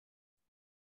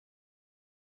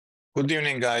Good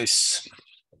evening, guys.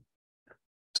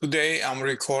 Today I'm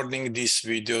recording this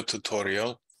video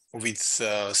tutorial with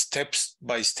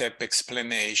step-by-step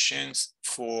explanations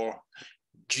for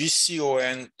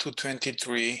GCON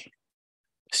 223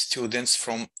 students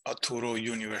from Arturo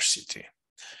University.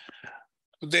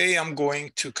 Today I'm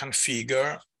going to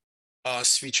configure a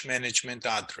switch management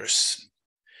address.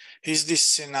 Here's this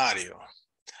scenario.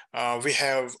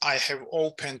 I have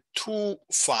opened two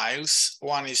files.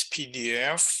 One is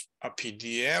PDF,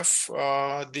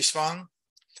 this one,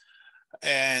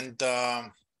 and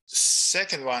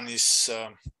second one is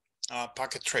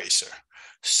packet tracer.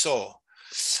 So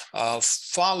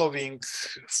following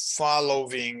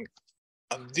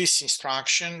this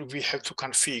instruction, we have to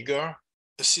configure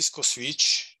a Cisco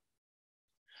switch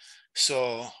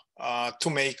so to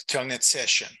make Telnet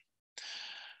session.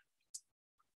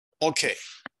 Okay.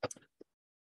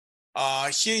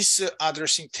 Here is the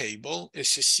addressing table.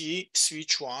 SSC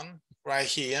switch 1 right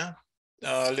here.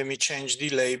 Let me change the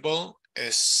label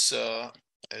as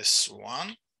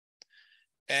S1.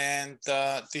 And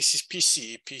this is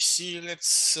PC. PC,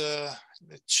 let's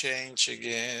change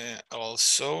again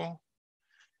also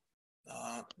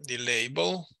the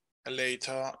label.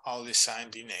 Later, I'll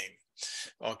assign the name.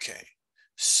 Okay,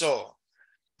 so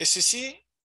SSC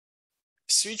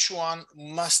switch 1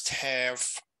 must have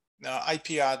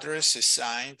IP address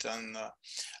assigned on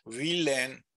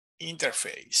VLAN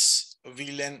interface,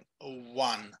 VLAN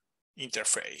 1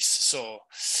 interface. So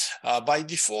by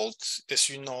default, as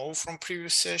you know from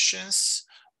previous sessions,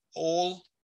 all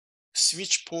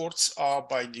switch ports are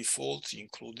by default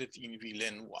included in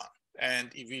VLAN 1.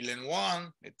 And in VLAN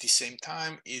 1, at the same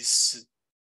time, is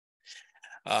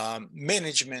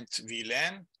management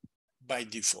VLAN by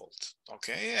default,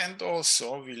 okay? And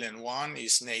also VLAN 1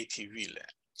 is native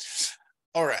VLAN.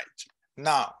 All right,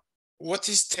 now, what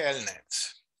is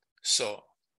Telnet? So,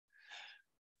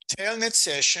 Telnet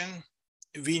session,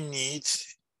 we need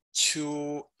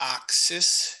to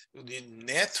access the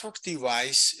network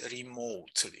device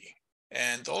remotely.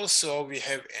 And also we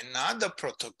have another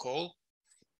protocol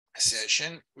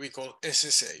session we call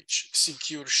SSH,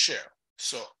 secure share.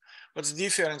 So, what's the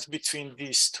difference between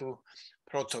these two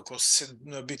protocols,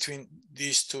 between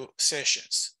these two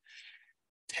sessions?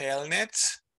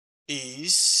 Telnet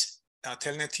is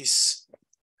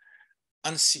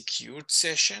unsecured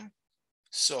session.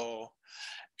 So,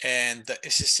 and the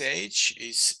SSH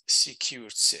is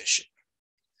secured session.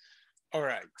 All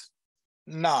right.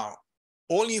 Now,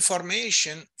 all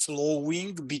information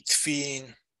flowing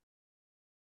between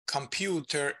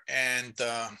computer and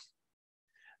the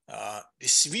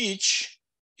switch,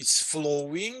 it's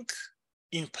flowing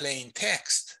in plain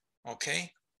text,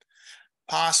 okay?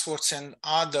 Passwords and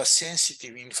other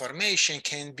sensitive information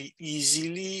can be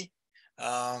easily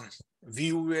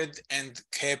viewed and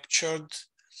captured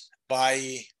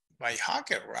by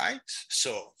hacker, right?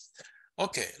 So,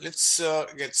 okay, let's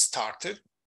get started.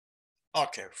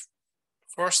 Okay,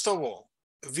 first of all,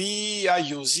 we are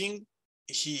using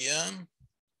here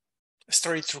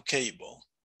straight through cable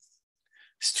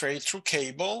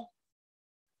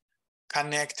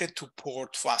connected to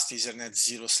port fast Ethernet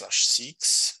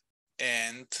 0/6.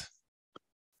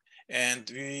 And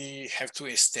we have to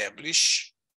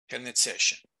establish Telnet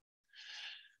session.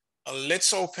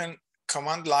 Let's open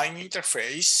command line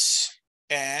interface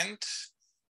and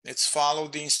let's follow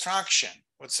the instruction.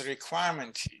 What's the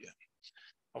requirement here?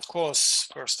 Of course,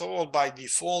 first of all, by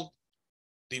default,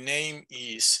 the name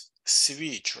is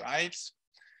switch, right?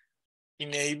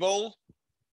 Enable.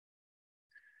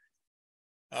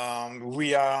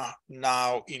 We are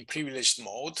now in privileged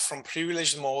mode. From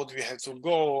privileged mode, we have to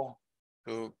go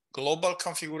to global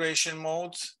configuration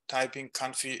mode, typing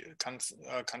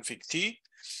config T,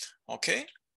 okay?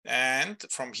 And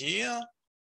from here,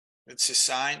 let's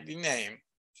assign the name,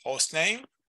 host name,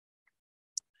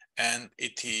 and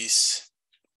it is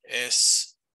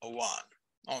S1,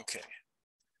 okay.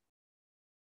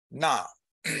 Now,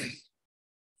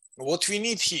 what we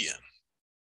need here,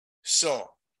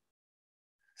 so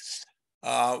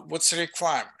what's the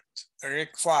requirement?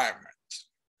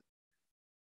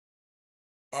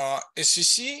 As you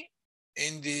see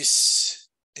in this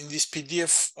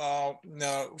PDF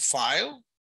file,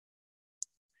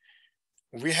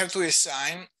 we have to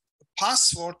assign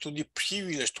password to the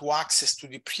privileged, to access to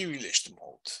the privileged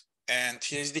mode. And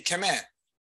here's the command: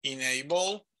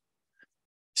 enable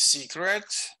secret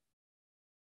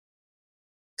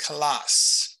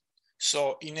class.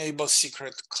 So enable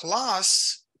secret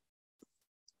class,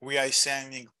 we are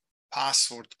assigning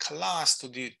password class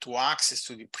to access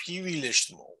to the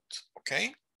privileged mode,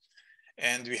 okay?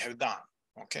 And we have done,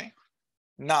 okay?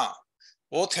 Now,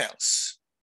 what else?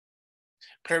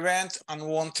 prevent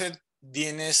unwanted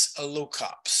DNS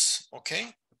lookups,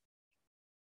 okay?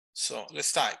 So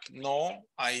let's type no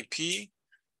IP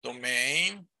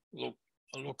domain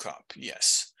lookup.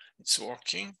 Yes, it's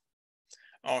working.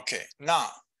 Okay, now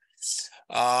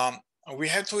we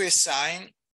have to assign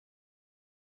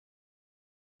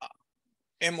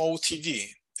MOTD,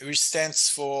 which stands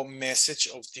for message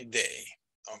of the day.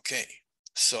 Okay,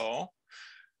 so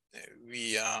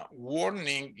we are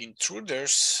warning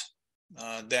intruders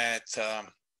that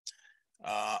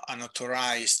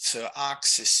unauthorized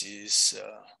access is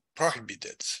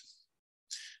prohibited.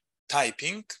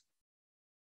 Typing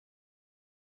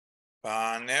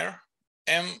banner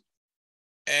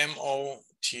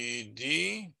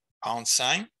MOTD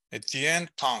 £, at the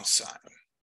end £.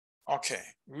 Okay,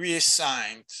 we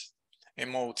assigned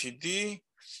MOTD,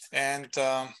 and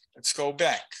let's go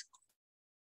back.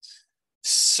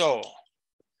 So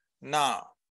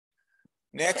now,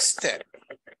 next step,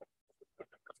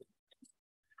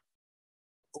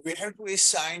 we have to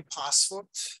assign password.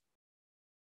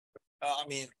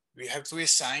 We have to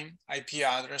assign IP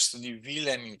address to the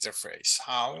VLAN interface.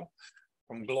 How?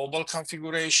 From global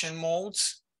configuration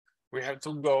modes, we have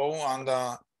to go on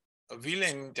the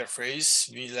VLAN interface,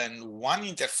 VLAN 1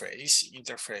 interface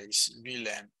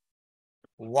VLAN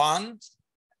 1,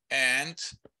 and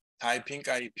typing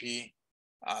IP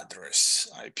address.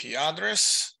 IP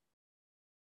address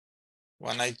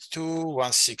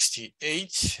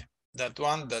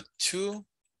 192.168.1.2,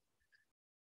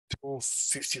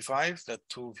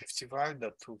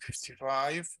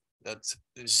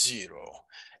 255.255.255.0.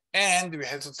 And we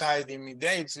have to type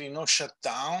immediately no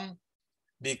shutdown,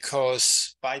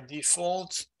 because by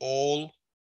default, all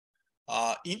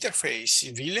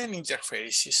VLAN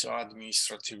interfaces are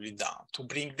administratively down. To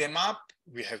bring them up,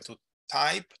 we have to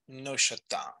type no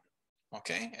shutdown.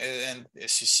 Okay, and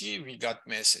as you see, we got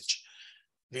message.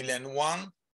 VLAN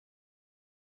 1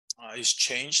 is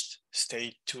changed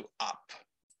state to up.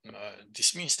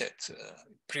 This means that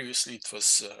previously it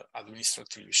was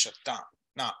administratively shut down.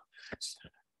 Now,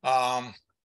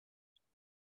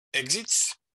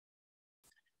 exits.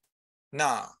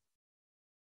 Now,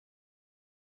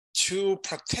 to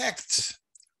protect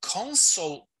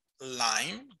console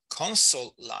line,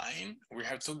 we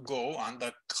have to go on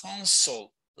the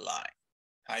console line.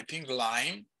 Typing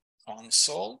line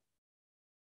console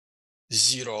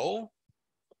 0,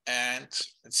 and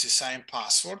let's assign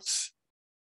passwords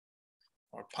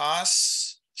or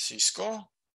pass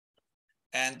Cisco,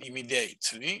 and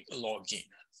immediately log in.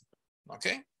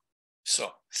 Okay,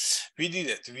 so we did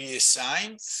it. We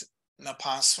assigned the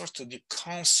password to the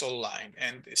console line,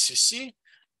 and as you see,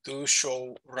 to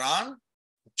show run,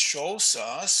 it shows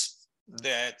us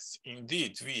that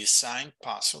indeed we assigned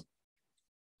password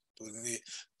to the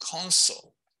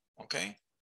console. Okay,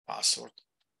 password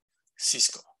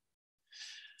Cisco.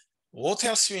 What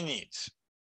else we need?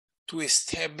 To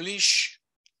establish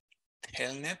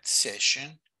Telnet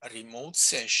session, a remote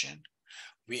session,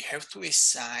 we have to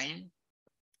assign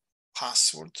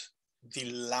password the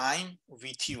line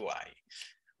VTY.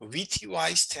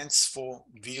 VTY stands for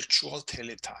virtual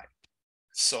teletype.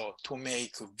 So to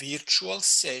make a virtual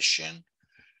session,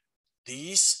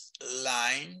 this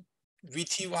line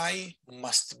VTY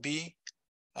must be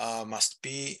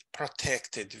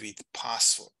protected with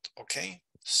password. Okay,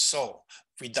 so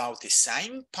without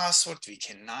assigning password, we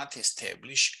cannot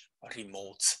establish a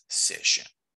remote session.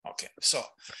 Okay, so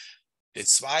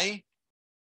that's why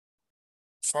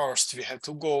first we have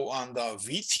to go on the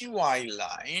VTY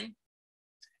line,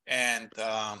 and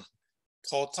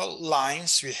total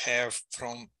lines we have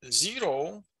from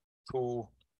 0 to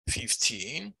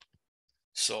 15.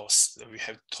 So we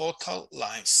have total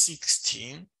lines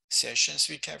 16 sessions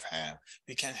we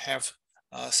can have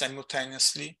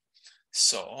simultaneously.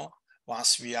 So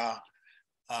once we are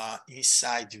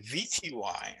inside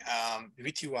VTY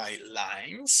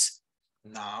lines,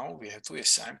 now we have to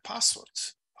assign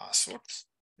passwords.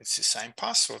 Let's assign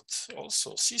password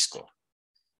also Cisco,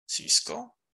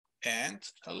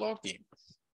 and a login,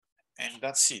 and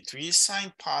that's it. We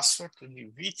assign password to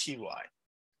the VTY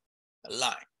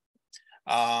line.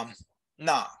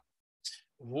 Now,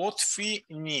 what we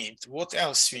need? What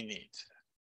else we need?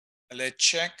 Let's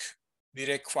check the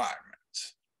requirement.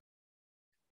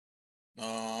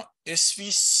 As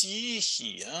we see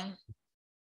here,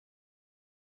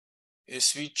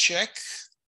 as we check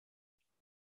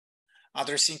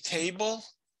addressing table,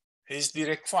 is the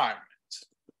requirement.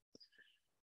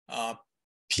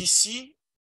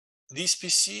 This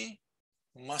PC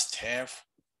must have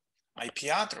IP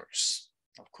address,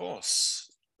 of course.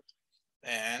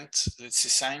 And let's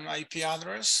assign IP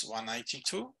address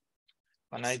 192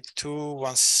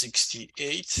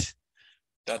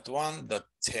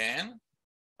 192.168.1.10.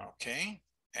 Okay,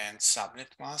 and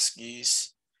subnet mask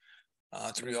is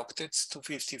 3 octets to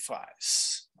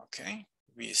 55s. Okay,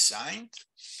 we assigned,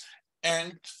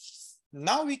 and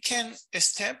now we can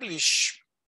establish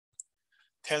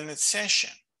Telnet session.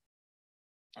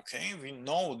 Okay, we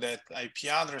know that IP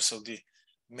address of the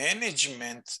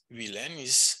management VLAN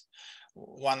is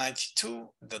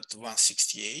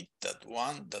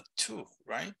 192.168.1.2,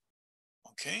 right?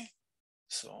 Okay,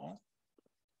 so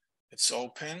let's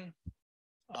open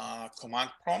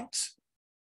command prompt,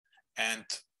 and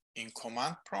in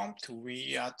command prompt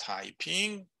we are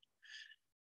typing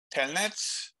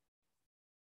Telnet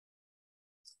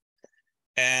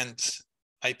and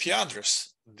IP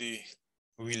address, the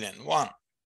VLAN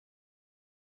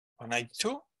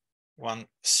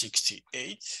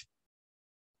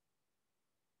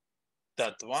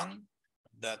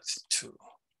 192.168.1.2.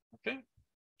 Okay,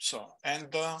 so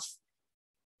and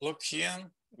look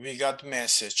here, we got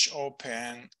message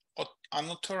open.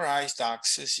 Unauthorized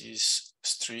access is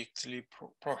strictly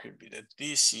prohibited.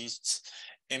 This is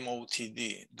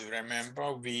MOTD. Do you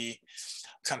remember we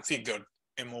configured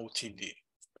MOTD?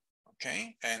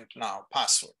 Okay, and now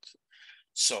password.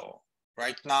 So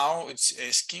right now it's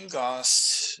asking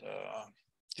us,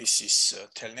 this is a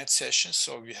Telnet session,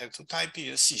 so we have to type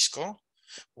here Cisco,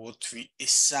 what we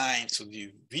assign to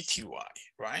the VTY,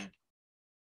 right?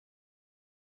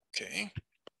 Okay,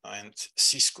 and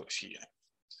Cisco here.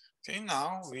 Okay,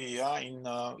 now we are in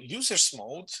users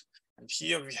mode, and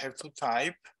here we have to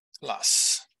type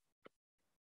class.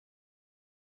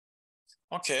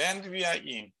 Okay, and we are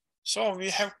in. So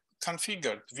we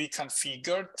configured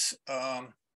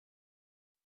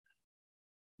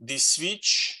this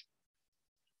switch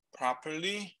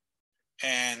properly,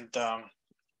 and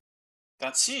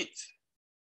that's it.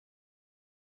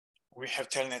 We have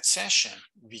Telnet session.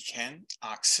 We can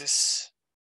access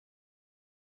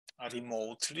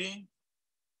remotely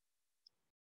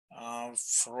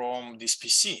from this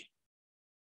PC,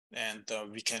 and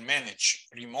we can manage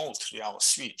remotely our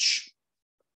switch.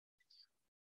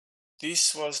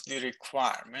 This was the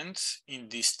requirement in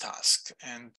this task,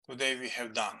 and today we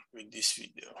have done with this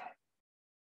video.